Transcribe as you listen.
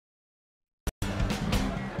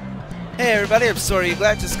Hey everybody, I'm Sorry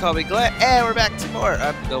Glad, just call me Glad, and we're back to more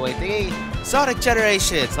of No Way Thingy Sonic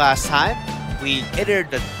Generations. Last time, we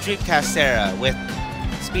entered the Dreamcast era with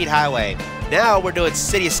Speed Highway. Now we're doing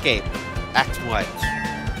City Escape, Act 1.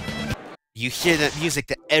 You hear that music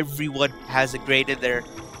that everyone has engraved in their,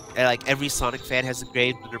 and like every Sonic fan has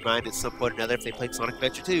engraved in their mind at some point or another if they played Sonic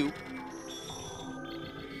Adventure 2.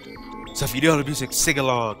 So if you know the music, sing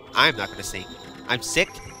along. I'm not gonna sing. I'm sick,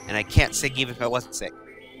 and I can't sing even if I wasn't sick.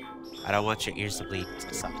 I don't want your ears to bleed.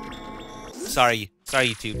 Sorry,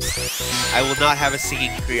 YouTube. I will not have a singing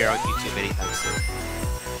career on YouTube anytime soon.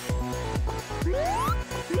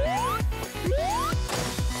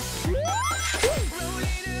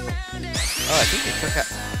 Oh, I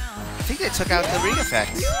think they took out the ring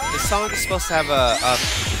effect. The song is supposed to have a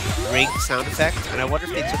ring sound effect, and I wonder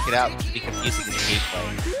if they took it out to be confusing in the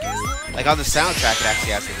gameplay. Like on the soundtrack, it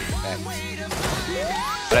actually has a ring effect.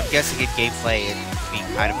 But I'm guessing in gameplay it would be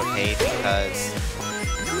kind of a pain because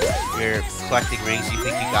you're collecting rings, you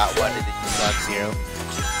think you got one, and then you still have 0.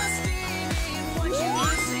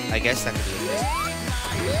 I guess that could be it.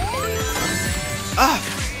 Ah!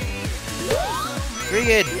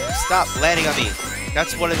 Friggin' stop landing on me.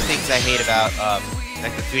 That's one of the things I hate about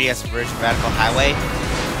like the 3DS version of Radical Highway.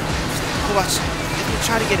 Watch, if you're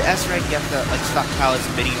trying to get S rank, you have to like stockpile as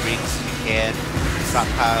many rings as you can.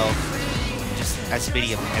 Stockpile just as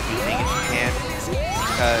many of everything as you can,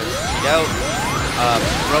 because if you don't,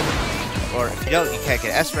 or if you don't, you can't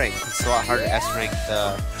get S rank. It's a lot harder to S rank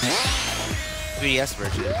the 3DS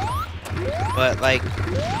version. But like,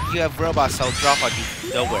 you have robots that'll drop on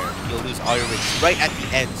you nowhere. You'll lose all your rings right at the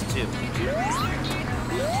end too.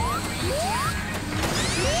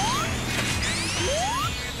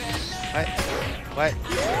 What? What?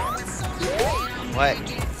 What?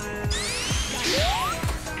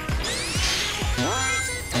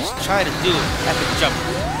 Just try to do an epic jump.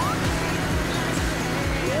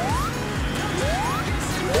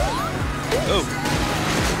 Oh.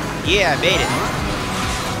 Yeah, I made it.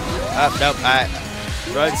 Nope,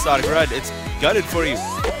 run, Sonic, run. It's gunning for you.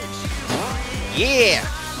 Yeah!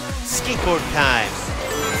 Skateboard time.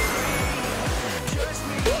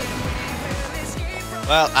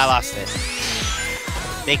 Well, I lost it.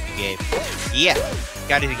 Thank you, game. Yeah,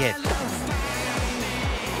 got it again.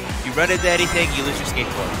 You run into anything, you lose your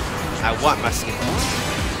skateboard. I want my skateboard.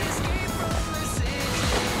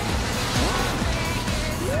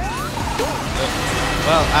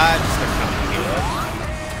 Well, I'm just gonna come with you, though.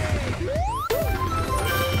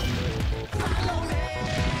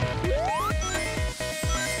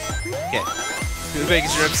 Okay, just making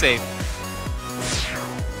sure I'm safe.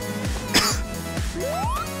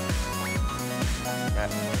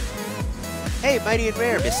 Hey, Mighty and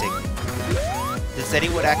Rare missing. Does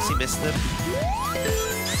anyone actually miss them?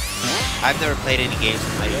 I've never played any games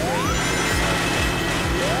with Mighty and Rare.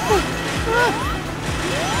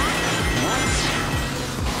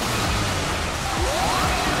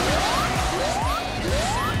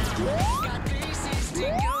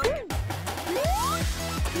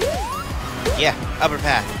 Yeah, upper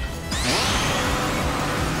path.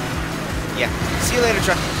 Yeah, see you later,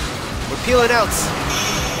 truck. We're peeling out.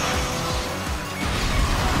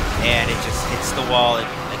 And it just hits the wall and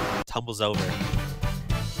tumbles over.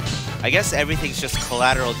 I guess everything's just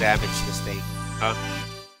collateral damage to this thing, huh?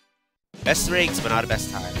 Best rings, but not a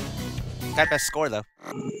best time. Got best score, though.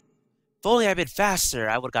 If only I'd been faster,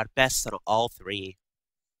 I would've got best on all 3.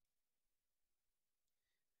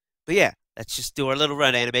 But yeah, let's just do our little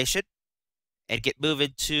run animation and get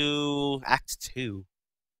moving to Act 2.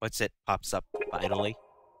 Once it pops up, finally.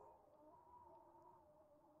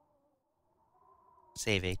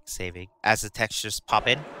 Saving. As the textures pop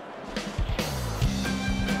in.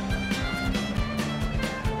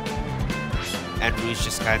 And Rouge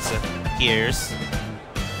just kind of appears.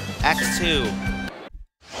 Act 2.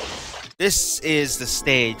 This is the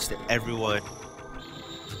stage that everyone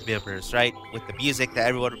remembers, right? With the music that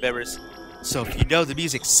everyone remembers. So if you know the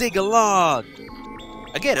music, sing along!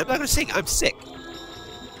 Again, I'm not gonna sing, I'm sick.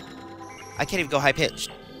 I can't even go high-pitched.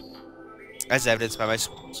 As evidenced by my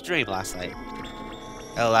stream last night.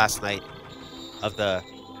 Last night of the...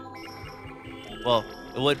 Well,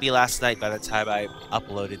 it wouldn't be last night by the time I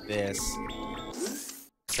uploaded this.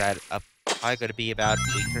 It's probably going to be about a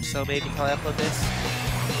week or so maybe until I upload this.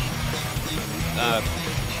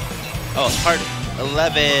 Oh, part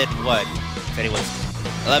 11-1, if anyone's...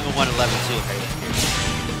 11-1, 11-2, if anyone's curious.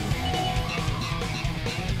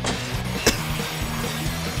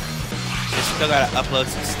 Just still got to upload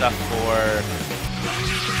some stuff for...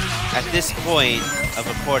 At this point of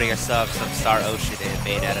recording, I still have some Star Ocean and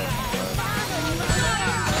Bayonetta.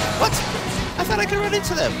 What? I thought I could run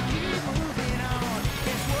into them.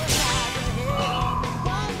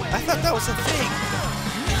 I thought that was a thing.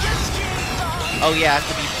 Oh yeah, I have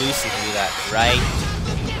to be boosted to do that, right?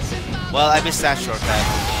 Well, I missed that shortcut.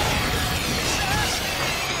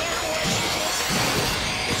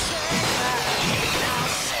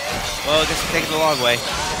 Well, I guess I'm taking the long way.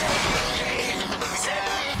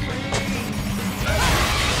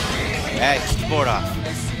 Yeah, keep the board off.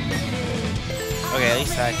 Okay, at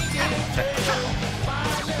least I checked.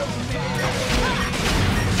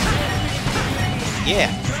 Yeah.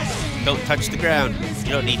 Don't touch the ground.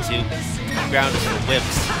 You don't need to. The ground is for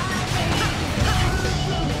wimps.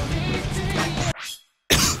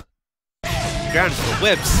 The ground is for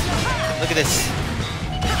wimps. Look at this.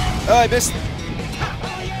 Oh, I missed.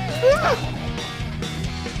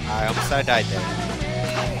 I almost thought I died there.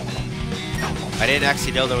 I didn't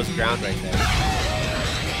actually know there was ground right there.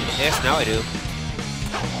 Yes, now I do.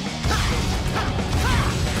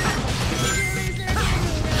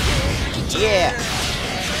 Yeah!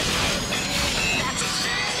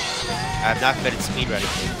 I'm not good at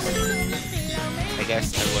speedrunning things. I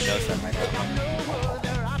guess everyone knows that by now.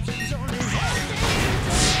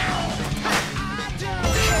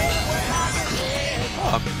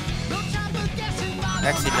 Oh.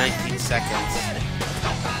 Actually, 19 seconds.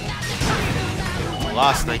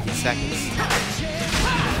 Lost 19 seconds.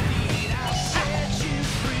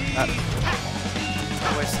 Oh,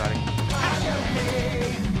 wait, sorry.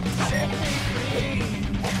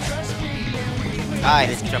 I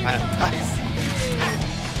didn't jump out.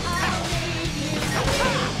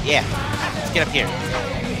 Yeah, let's get up here.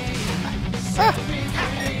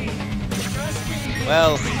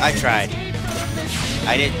 Well, I tried.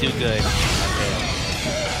 I didn't do good.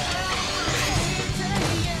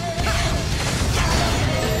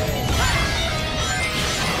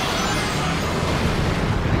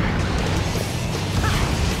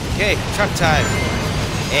 Okay, truck time.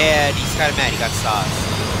 And he's kind of mad, he got sauce.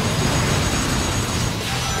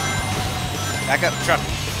 Back up, truck.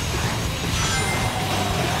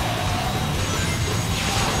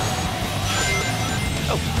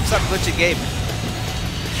 Oh, stop glitching game.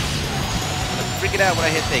 I'm freaking out when I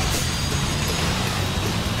hit things.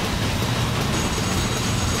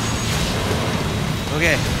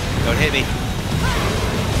 Okay, don't hit me.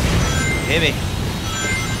 Hit me.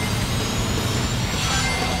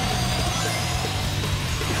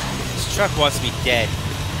 This truck wants me dead.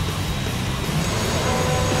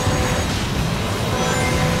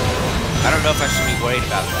 I don't know if I should be worried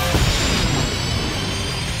about that.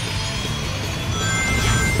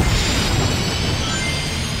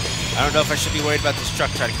 I don't know if I should be worried about this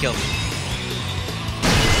truck trying to kill me.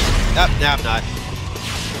 Nope, no, I'm not.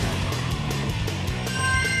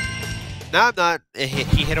 No, I'm not.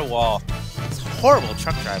 He hit a wall. It's a horrible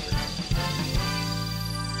truck driver.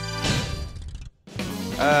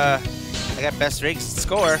 I got best race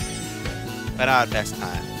score, but not best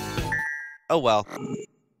time. Oh well.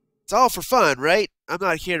 It's all for fun, right? I'm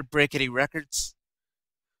not here to break any records.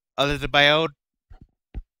 Other than my own.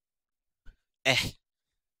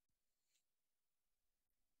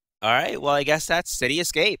 Alright, well I guess that's City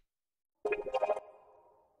Escape.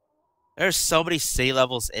 There's so many city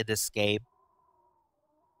levels in this game.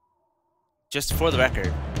 Just for the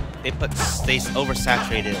record, they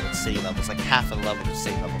oversaturated with city levels, like half of the levels are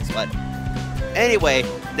city levels. But anyway,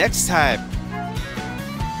 next time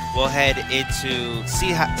we'll head into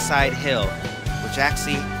Seaside Hill, which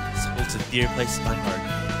actually holds a dear place in my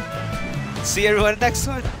heart. See everyone next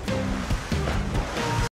one.